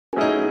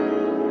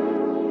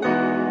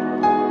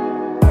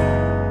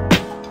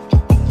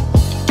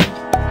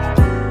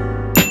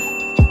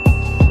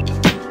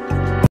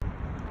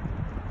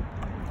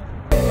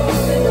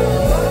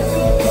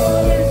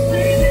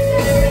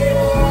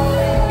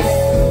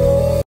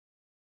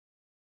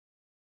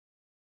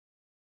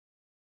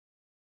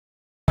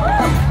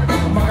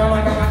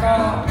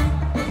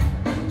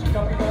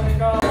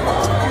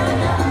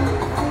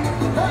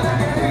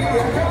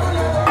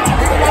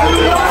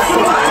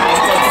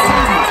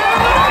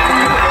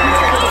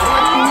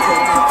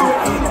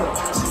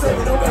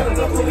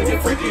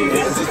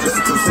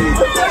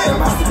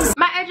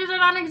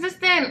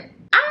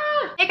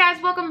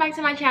back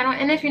to my channel,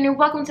 and if you're new,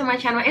 welcome to my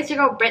channel. It's your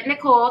girl Britt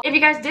Nicole. If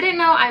you guys didn't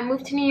know, I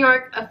moved to New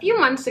York a few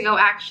months ago.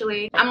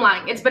 Actually, I'm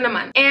lying, it's been a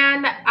month,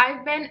 and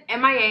I've been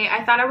MIA.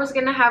 I thought I was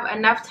gonna have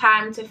enough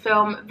time to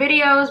film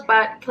videos,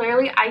 but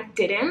clearly I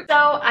didn't.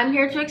 So I'm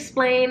here to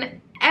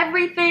explain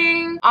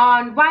everything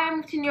on why I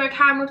moved to New York,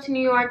 how I moved to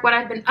New York, what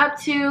I've been up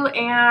to,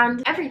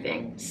 and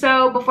everything.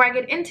 So before I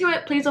get into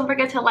it, please don't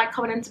forget to like,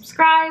 comment, and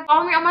subscribe.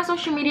 Follow me on my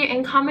social media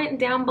and comment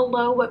down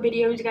below what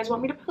videos you guys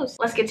want me to post.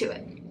 Let's get to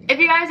it. If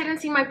you guys didn't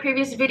see my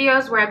previous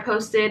videos where I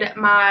posted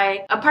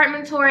my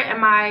apartment tour and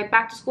my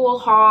back to school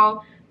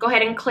haul, go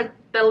ahead and click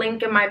the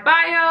link in my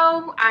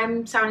bio.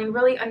 I'm sounding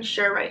really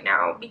unsure right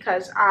now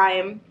because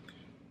I'm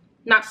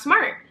not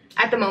smart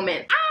at the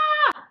moment.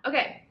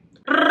 Okay.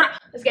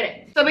 Let's get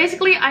it. So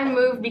basically I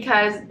moved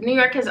because New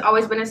York has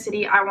always been a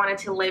city I wanted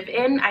to live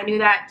in. I knew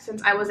that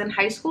since I was in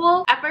high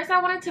school. At first I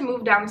wanted to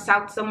move down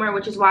south somewhere,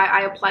 which is why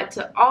I applied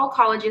to all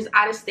colleges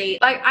out of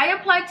state. Like, I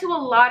applied to a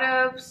lot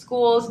of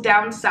schools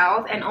down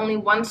south and only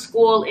one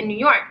school in New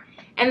York.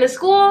 And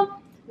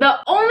the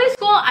only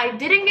school I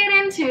didn't get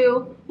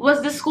into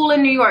was the school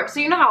in New York.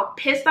 So you know how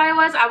pissed I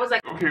was? I was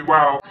like, okay,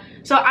 wow.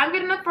 So I'm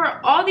good enough for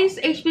all these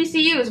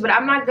HBCUs, but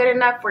I'm not good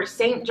enough for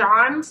St.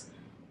 John's.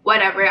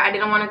 Whatever, I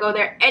didn't want to go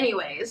there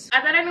anyways.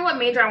 I thought I knew what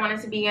major I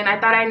wanted to be in. I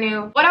thought I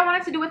knew what I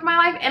wanted to do with my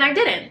life, and I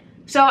didn't.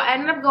 So I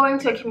ended up going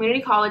to a community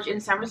college in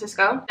San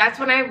Francisco. That's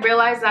when I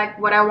realized like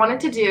what I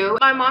wanted to do.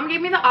 My mom gave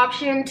me the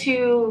option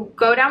to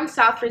go down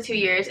south for 2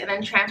 years and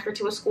then transfer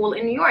to a school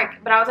in New York.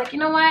 But I was like, you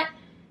know what?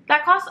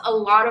 That costs a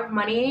lot of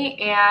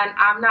money and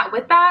I'm not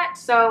with that.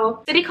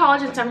 So City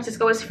College in San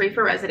Francisco is free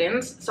for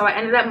residents. So I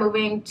ended up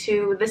moving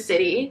to the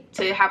city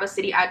to have a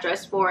city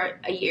address for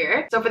a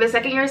year. So for the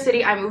second year of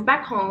city, I moved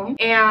back home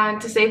and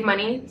to save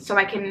money so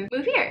I can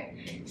move here.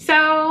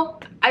 So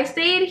I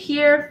stayed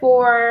here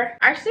for,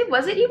 actually,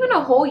 was it even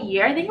a whole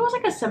year? I think it was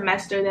like a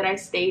semester that I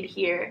stayed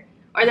here,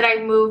 or that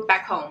I moved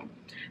back home.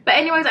 But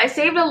anyways, I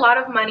saved a lot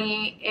of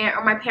money,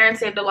 or my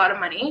parents saved a lot of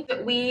money.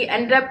 We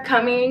ended up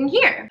coming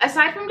here.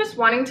 Aside from just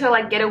wanting to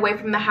like get away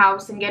from the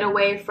house and get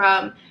away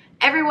from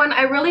everyone,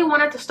 I really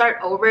wanted to start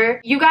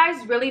over. You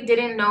guys really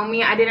didn't know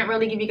me. I didn't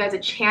really give you guys a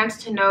chance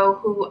to know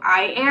who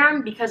I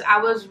am because I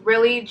was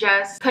really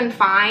just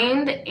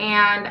confined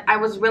and I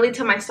was really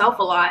to myself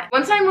a lot.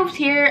 Once I moved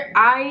here,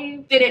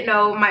 I didn't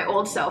know my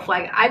old self.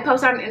 Like, I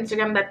posted on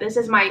Instagram that this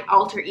is my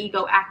alter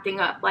ego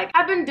acting up. Like,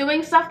 I've been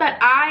doing stuff that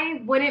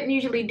I wouldn't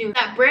usually do,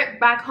 that Britt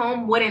back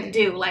home wouldn't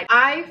do. Like,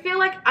 I feel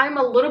like I'm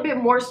a little bit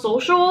more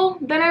social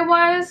than I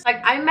was.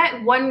 Like, I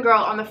met one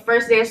girl on the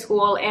first day of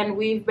school and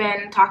we've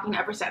been talking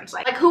ever since.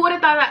 Like who would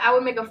have thought that I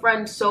would make a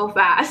friend so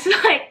fast?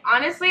 Like,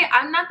 honestly,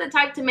 I'm not the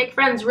type to make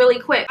friends really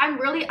quick. I'm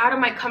really out of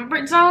my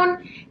comfort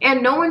zone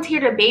and no one's here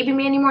to baby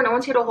me anymore. No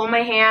one's here to hold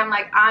my hand.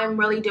 Like, I'm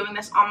really doing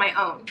this on my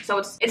own. So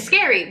it's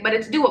scary, but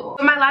it's doable.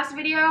 In my last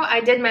video, I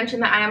did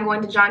mention that I am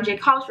going to John Jay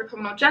College for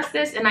criminal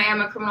justice and I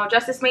am a criminal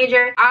justice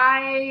major.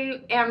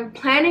 I am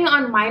planning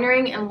on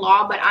minoring in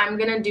law, but I'm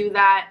gonna do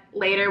that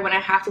later when I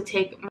have to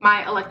take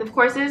my elective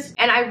courses.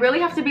 And I really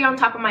have to be on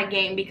top of my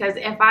game because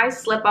if I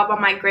slip up on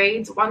my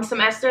grades one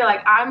semester,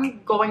 like,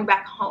 I'm going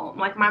back home.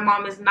 Like, my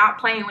mom is not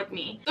playing with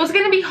me. So it's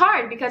gonna be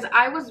hard because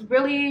I was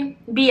really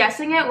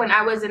BSing it when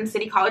I was in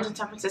City College in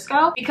San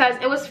Francisco because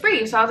it was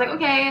free. So I was like,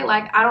 okay,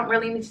 like, I don't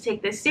really need to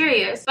take this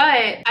serious.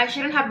 But I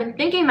shouldn't have been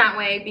thinking that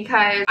way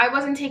because I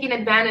wasn't taking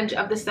advantage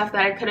of the stuff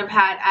that I could have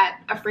had at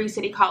a free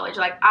city college.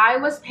 Like, I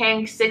was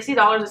paying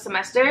 $60 a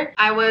semester.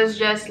 I was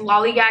just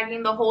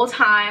lollygagging the whole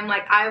time.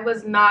 Like, I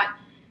was not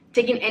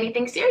taking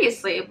anything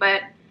seriously.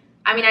 But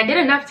I mean, I did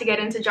enough to get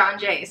into John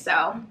Jay,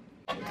 so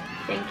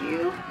thank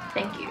you,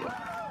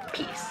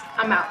 peace.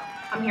 I'm out.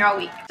 I'm here all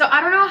week. So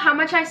I don't know how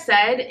much I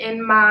said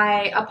in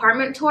my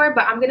apartment tour,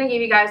 but I'm gonna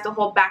give you guys the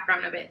whole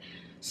background of it.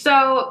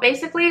 So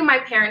basically, my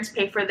parents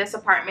pay for this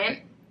apartment.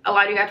 A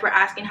lot of you guys were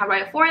asking, how do I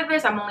afford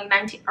this? I'm only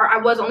 19, or I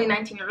was only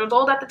 19 years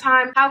old at the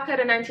time. How could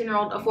a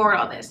 19-year-old afford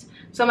all this?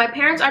 So my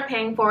parents are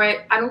paying for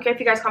it. I don't care if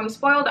you guys call me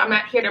spoiled. I'm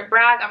not here to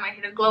brag. I'm not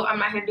here to gloat. I'm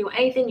not here to do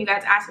anything. You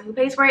guys ask me who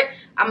pays for it.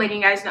 I'm letting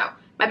you guys know.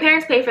 My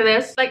parents pay for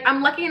this. Like,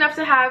 I'm lucky enough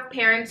to have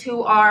parents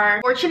who are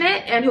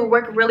fortunate and who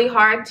work really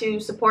hard to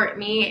support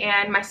me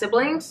and my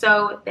siblings.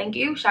 So thank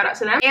you. Shout out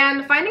to them.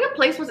 And finding a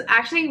place was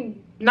actually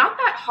not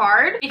that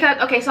hard because,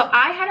 okay, so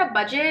I had a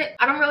budget.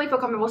 I don't really feel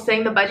comfortable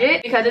saying the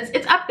budget because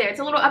it's up there. It's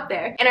a little up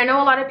there. And I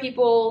know a lot of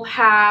people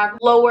have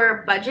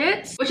lower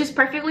budgets, which is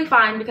perfectly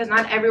fine because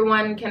not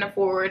everyone can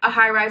afford a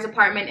high-rise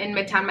apartment in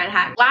Midtown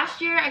Manhattan. Last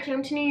year, I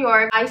came to New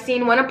York. I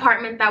seen one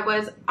apartment that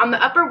was on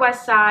the Upper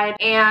West Side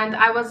and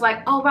I was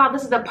like, oh wow,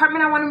 this is the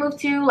apartment I want to move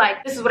to.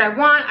 Like, this is what I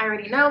want. I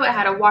already know. It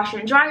had a washer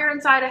and dryer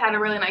inside. It had a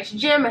really nice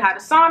gym. It had a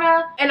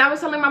sauna. And I was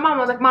telling my mom,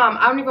 I was like, Mom,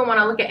 I don't even want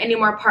to look at any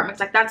more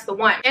apartments. Like, that's the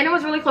one. And it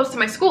was really close to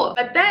my school.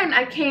 But then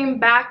I came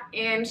back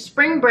in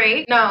spring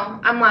break. No,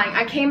 I'm lying.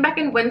 I came back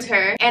in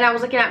winter and I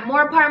was looking at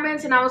more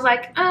apartments and I was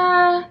like,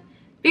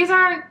 these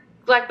aren't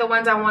like the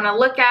ones I want to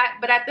look at.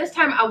 But at this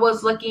time I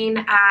was looking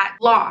at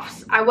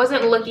lofts. I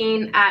wasn't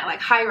looking at like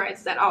high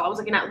rises at all. I was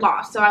looking at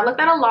lofts. So I looked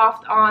at a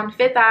loft on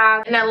 5th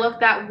Ave, and I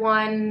looked at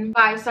one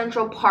by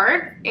Central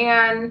Park,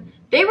 and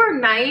they were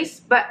nice,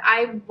 but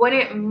I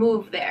wouldn't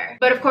move there.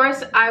 But of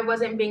course, I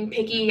wasn't being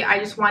picky. I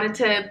just wanted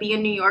to be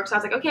in New York. So I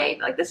was like, okay,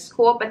 like this is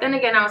cool. But then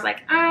again, I was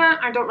like,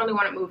 I don't really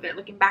want to move there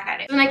looking back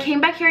at it. And I came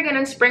back here again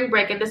in spring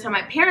break, and this time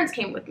my parents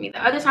came with me.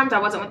 The other times I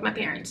wasn't with my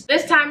parents.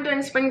 This time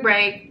during spring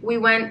break, we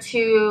went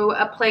to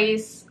a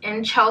place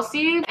in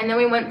Chelsea, and then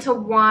we went to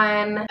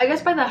one, I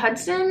guess by the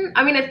Hudson.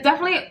 I mean, it's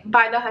definitely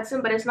by the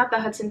Hudson, but it's not the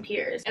Hudson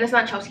Piers, and it's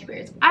not Chelsea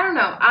Piers. I don't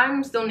know.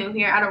 I'm still new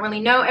here. I don't really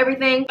know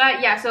everything.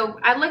 But yeah, so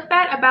I looked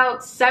at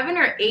about 7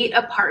 or 8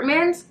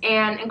 apartments,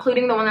 and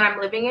including the one that I'm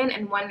living in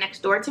and one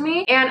next door to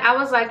me. And I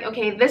was like,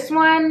 okay, this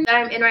one that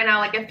I'm in right now,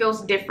 like it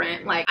feels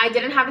different. Like I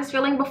didn't have this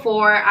feeling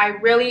before. I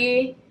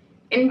really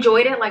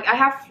enjoyed it. Like I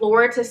have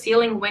floor to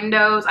ceiling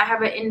windows. I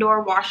have an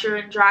indoor washer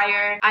and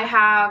dryer. I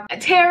have a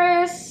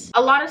terrace,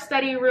 a lot of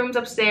study rooms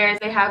upstairs.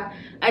 They have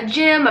a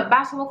gym, a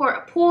basketball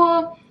court, a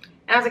pool.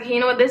 And I was like, hey, you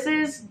know what, this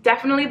is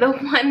definitely the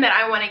one that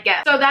I want to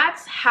get. So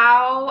that's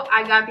how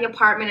I got the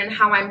apartment and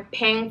how I'm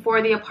paying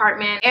for the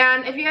apartment.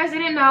 And if you guys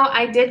didn't know,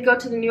 I did go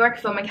to the New York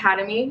Film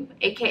Academy,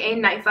 aka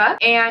NYFA,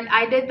 and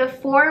I did the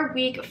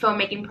 4-week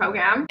filmmaking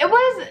program. It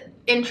was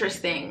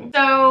interesting.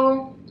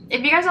 So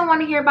if you guys don't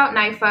want to hear about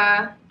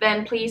NYFA,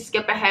 then please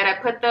skip ahead.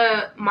 I put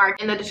the mark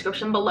in the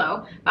description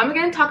below. But I'm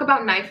going to talk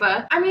about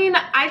NYFA. I mean,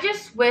 I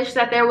just wish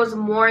that there was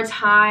more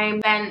time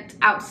spent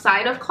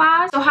outside of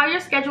class. So how your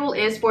schedule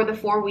is for the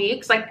 4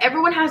 weeks, like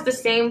everyone has the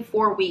same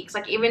 4 weeks.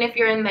 Like even if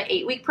you're in the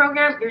 8-week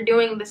program, you're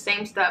doing the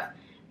same stuff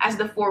as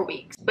the 4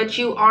 weeks, but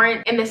you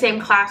aren't in the same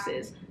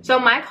classes. So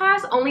my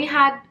class only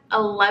had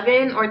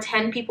 11 or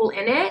 10 people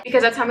in it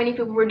because that's how many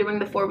people were doing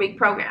the 4-week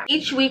program.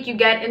 Each week you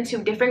get into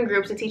different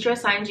groups. The teacher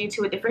assigns you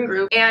to a different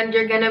group, and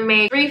you're gonna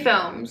make 3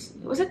 films.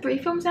 Was it 3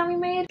 films that we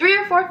made? 3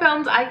 or 4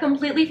 films. I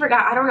completely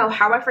forgot. I don't know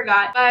how I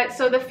forgot. But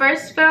so the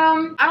first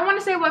film, I don't want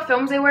to say what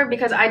films they were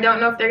because I don't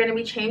know if they're gonna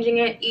be changing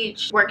it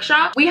each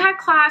workshop. We had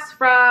class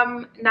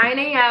from 9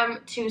 a.m.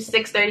 to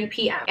 6:30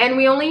 p.m. and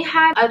we only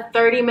had a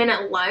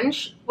 30-minute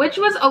lunch, which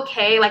was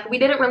okay. Like we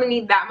didn't really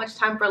need that much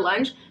time for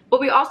lunch, but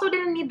we also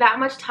didn't need that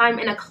much time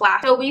in a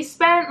class. So we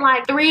spent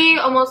like 3,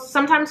 almost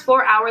sometimes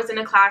 4 hours in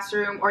a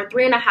classroom, or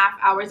 3.5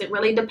 hours. It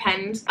really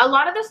depends. A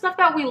lot of the stuff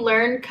that we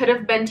learned could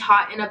have been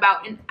taught in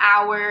about an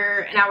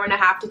hour and a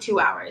half to 2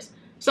 hours.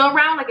 So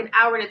around like an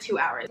hour to 2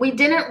 hours. We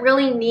didn't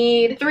really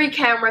need 3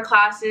 camera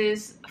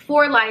classes,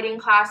 4 lighting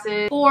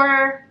classes,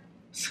 4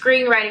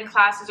 screenwriting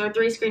classes, or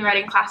 3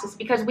 screenwriting classes,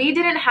 because we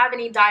didn't have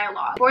any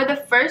dialogue. For the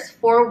first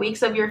 4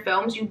 weeks of your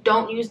films, you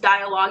don't use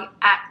dialogue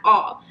at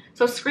all.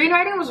 So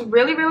screenwriting was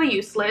really, really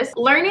useless.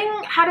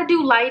 Learning how to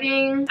do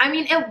lighting, I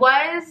mean, it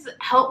was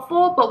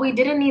helpful, but we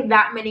didn't need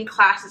that many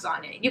classes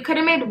on it. You could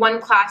have made 1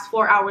 class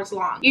 4 hours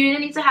long. You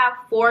didn't need to have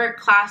 4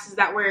 classes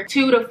that were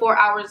 2 to 4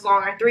 hours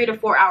long or 3 to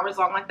 4 hours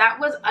long. Like that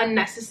was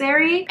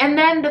unnecessary. And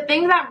then the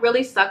thing that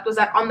really sucked was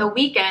that on the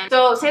weekend,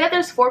 so say that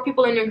there's 4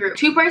 people in your group,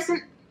 two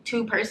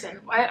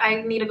person,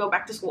 I need to go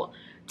back to school.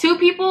 2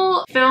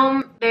 people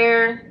film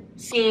their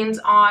scenes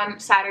on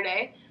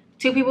Saturday.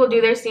 2 people do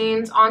their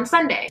scenes on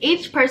Sunday.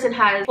 Each person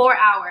has 4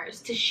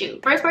 hours to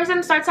shoot. First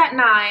person starts at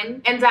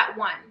 9, ends at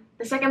 1.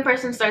 The second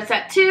person starts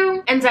at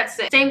 2, ends at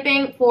 6. Same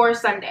thing for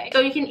Sunday. So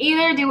you can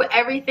either do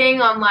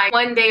everything on like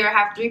one day, or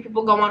have 3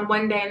 people go on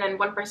one day and then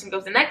 1 person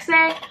goes the next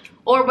day,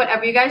 or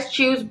whatever. You guys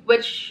choose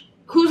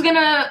who's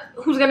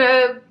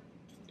gonna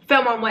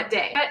film on what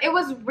day. But it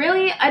was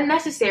really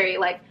unnecessary.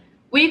 Like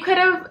we could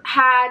have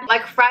had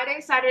like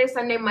Friday, Saturday,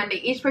 Sunday, Monday.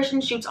 Each person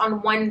shoots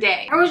on one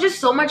day. There was just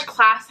so much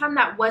class time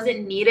that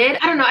wasn't needed.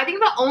 I don't know. I think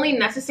the only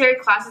necessary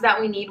classes that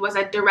we need was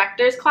a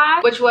director's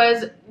class, which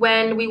was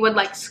when we would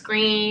like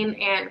screen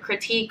and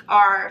critique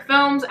our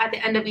films at the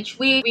end of each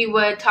week. We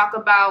would talk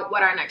about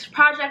what our next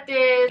project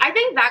is. I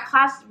think that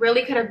class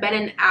really could have been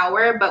an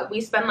hour, but we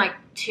spent like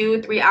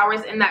 2-3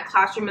 hours in that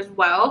classroom as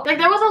well. Like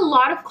there was a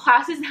lot of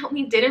classes that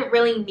we didn't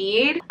really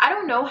need. I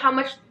don't know how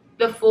much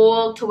the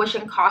full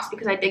tuition cost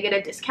because I did get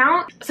a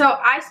discount. So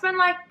I spent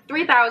like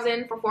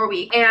 $3,000 for 4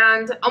 weeks,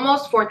 and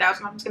almost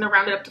 $4,000. I'm just gonna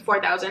round it up to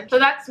 $4,000. So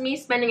that's me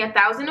spending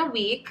 $1,000 a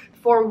week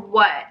for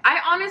what? I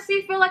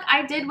honestly feel like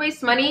I did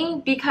waste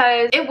money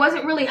because it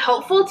wasn't really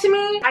helpful to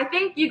me. I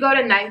think you go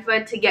to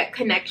NYFA to get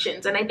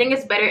connections, and I think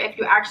it's better if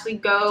you actually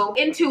go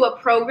into a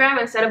program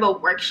instead of a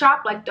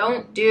workshop. Like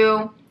don't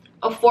do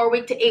a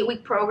 4-week to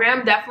 8-week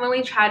program.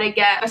 Definitely try to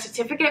get a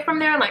certificate from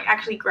there and like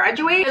actually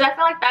graduate, because I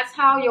feel like that's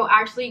how you'll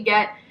actually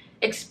get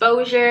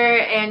exposure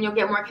and you'll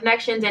get more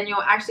connections and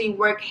you'll actually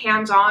work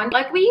hands-on.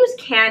 Like we use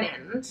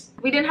Canons.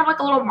 We didn't have like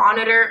a little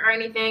monitor or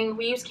anything.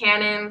 We used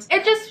Canons.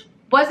 It just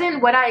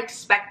wasn't what I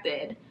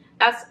expected.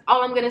 That's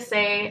all I'm gonna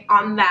say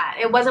on that.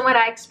 It wasn't what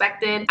I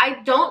expected.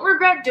 I don't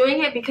regret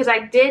doing it because I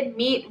did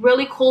meet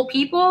really cool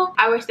people.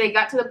 I wish they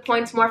got to the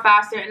points more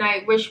faster, and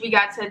I wish we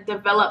got to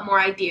develop more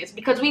ideas,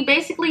 because we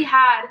basically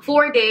had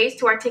 4 days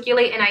to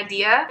articulate an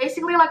idea.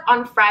 Basically, like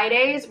on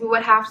Fridays, we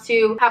would have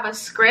to have a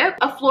script,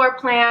 a floor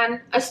plan,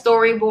 a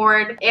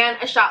storyboard, and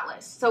a shot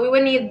list. So we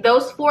would need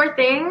those 4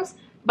 things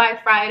by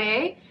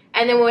Friday,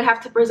 and then we would have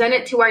to present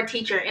it to our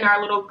teacher in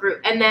our little group.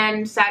 And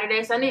then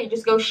Saturday, Sunday, you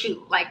just go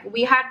shoot. Like,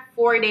 we had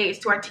 4 days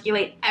to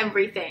articulate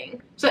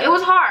everything. So it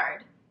was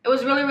hard. It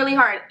was really, really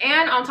hard.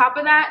 And on top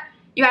of that,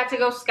 you had to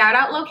go scout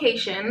out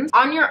locations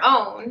on your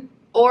own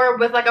or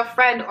with like a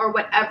friend or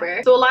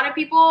whatever. So a lot of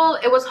people,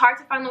 it was hard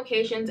to find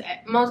locations.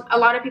 A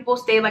lot of people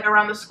stayed like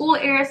around the school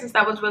area since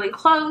that was really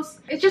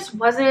close. It just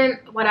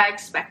wasn't what I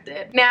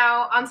expected.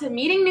 Now onto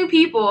meeting new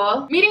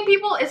people. Meeting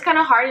people is kind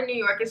of hard in New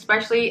York,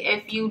 especially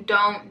if you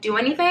don't do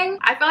anything.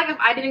 I feel like if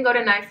I didn't go to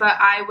NYFA,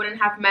 I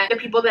wouldn't have met the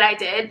people that I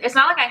did. It's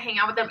not like I hang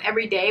out with them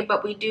every day,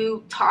 but we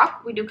do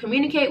talk, we do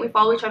communicate, we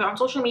follow each other on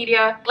social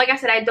media. Like I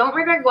said, I don't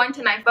regret going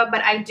to NYFA,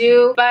 but I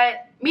do.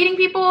 But meeting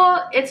people,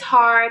 it's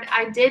hard.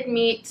 I did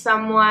meet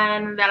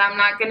someone that I'm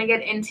not gonna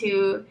get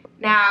into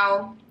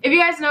now. If you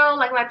guys know,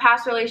 like my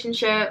past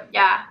relationship,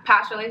 yeah,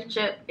 past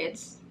relationship,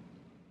 it's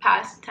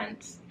past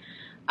tense.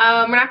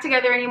 We're not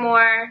together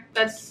anymore.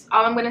 That's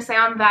all I'm gonna say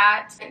on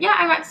that. Yeah,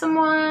 I met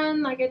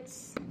someone, like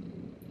it's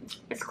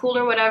cool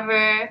or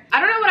whatever. I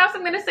don't know what else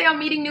I'm gonna say on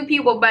meeting new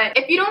people, but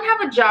if you don't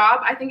have a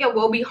job, I think it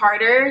will be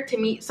harder to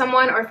meet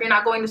someone, or if you're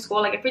not going to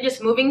school. Like if you're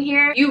just moving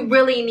here, you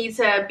really need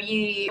to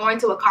be going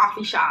to a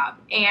coffee shop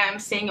and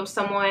seeing if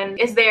someone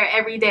is there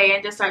every day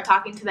and just start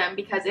talking to them,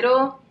 because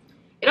it'll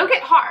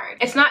get hard.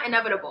 It's not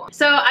inevitable.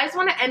 So I just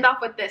want to end off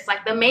with this.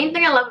 Like, the main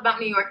thing I love about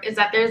New York is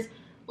that there's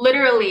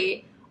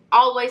literally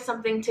always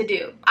something to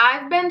do.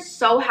 I've been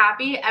so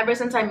happy ever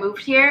since I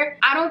moved here.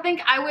 I don't think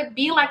I would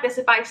be like this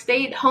if I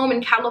stayed home in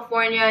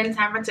California, in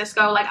San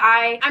Francisco. Like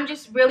I'm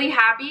just really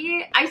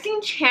happy. I seen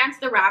Chance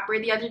the Rapper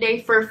the other day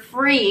for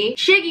free.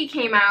 Shiggy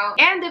came out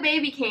and the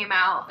baby came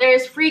out.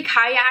 There's free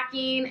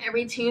kayaking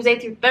every Tuesday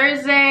through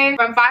Thursday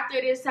from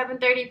 5:30 to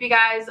 7:30. If you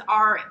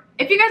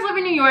guys live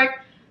in New York,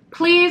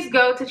 please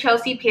go to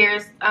Chelsea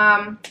Piers,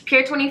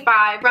 Pier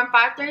 25 from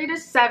 5:30 to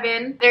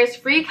 7. There's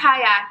free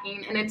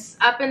kayaking, and it's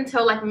up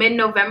until like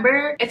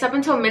mid-November. It's up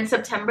until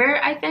mid-September,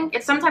 I think.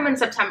 It's sometime in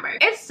September.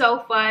 It's so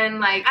fun.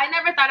 Like, I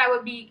never thought I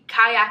would be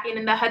kayaking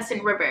in the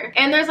Hudson River.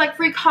 And there's like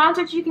free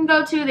concerts you can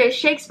go to. There's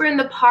Shakespeare in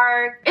the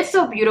park. It's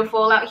so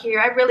beautiful out here.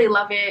 I really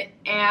love it.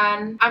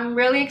 And I'm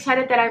really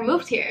excited that I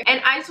moved here.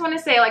 And I just want to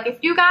say, like, if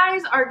you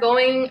guys are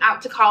going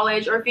out to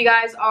college, or if you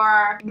guys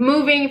are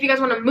moving, if you guys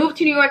want to move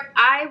to New York,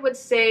 I would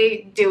say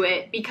do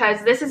it,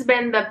 because this has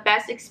been the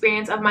best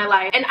experience of my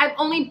life. And I've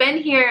only been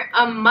here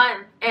a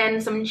month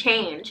and some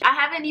change. I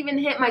haven't even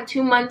hit my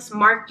 2 months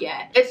mark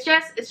yet. It's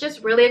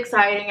just really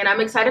exciting, and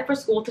I'm excited for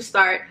school to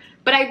start.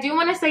 But I do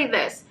want to say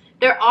this.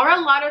 There are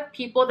a lot of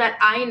people that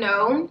I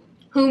know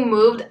who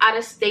moved out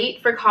of state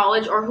for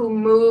college, or who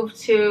moved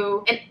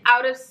to an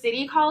out of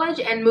city college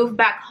and moved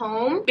back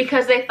home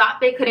because they thought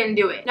they couldn't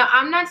do it. Now,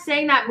 I'm not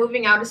saying that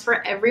moving out is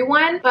for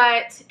everyone,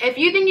 but if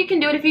you think you can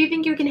do it, if you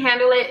think you can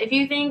handle it, if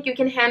you think you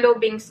can handle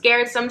being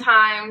scared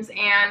sometimes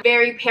and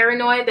very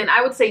paranoid, then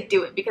I would say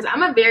do it, because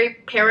I'm a very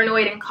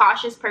paranoid and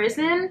cautious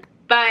person,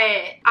 but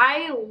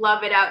I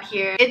love it out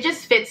here. It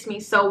just fits me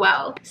so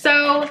well.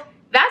 So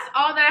that's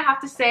all that I have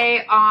to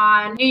say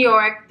on New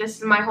York. This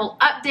is my whole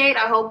update.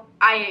 I hope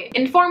I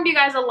informed you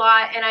guys a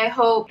lot, and I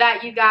hope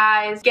that you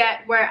guys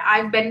get where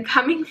I've been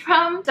coming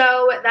from.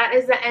 So that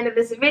is the end of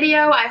this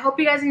video. I hope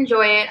you guys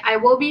enjoy it. I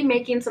will be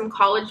making some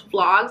college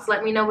vlogs.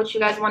 Let me know what you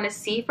guys want to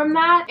see from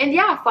that. And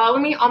yeah, follow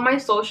me on my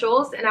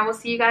socials, and I will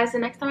see you guys the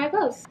next time I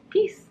post.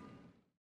 Peace.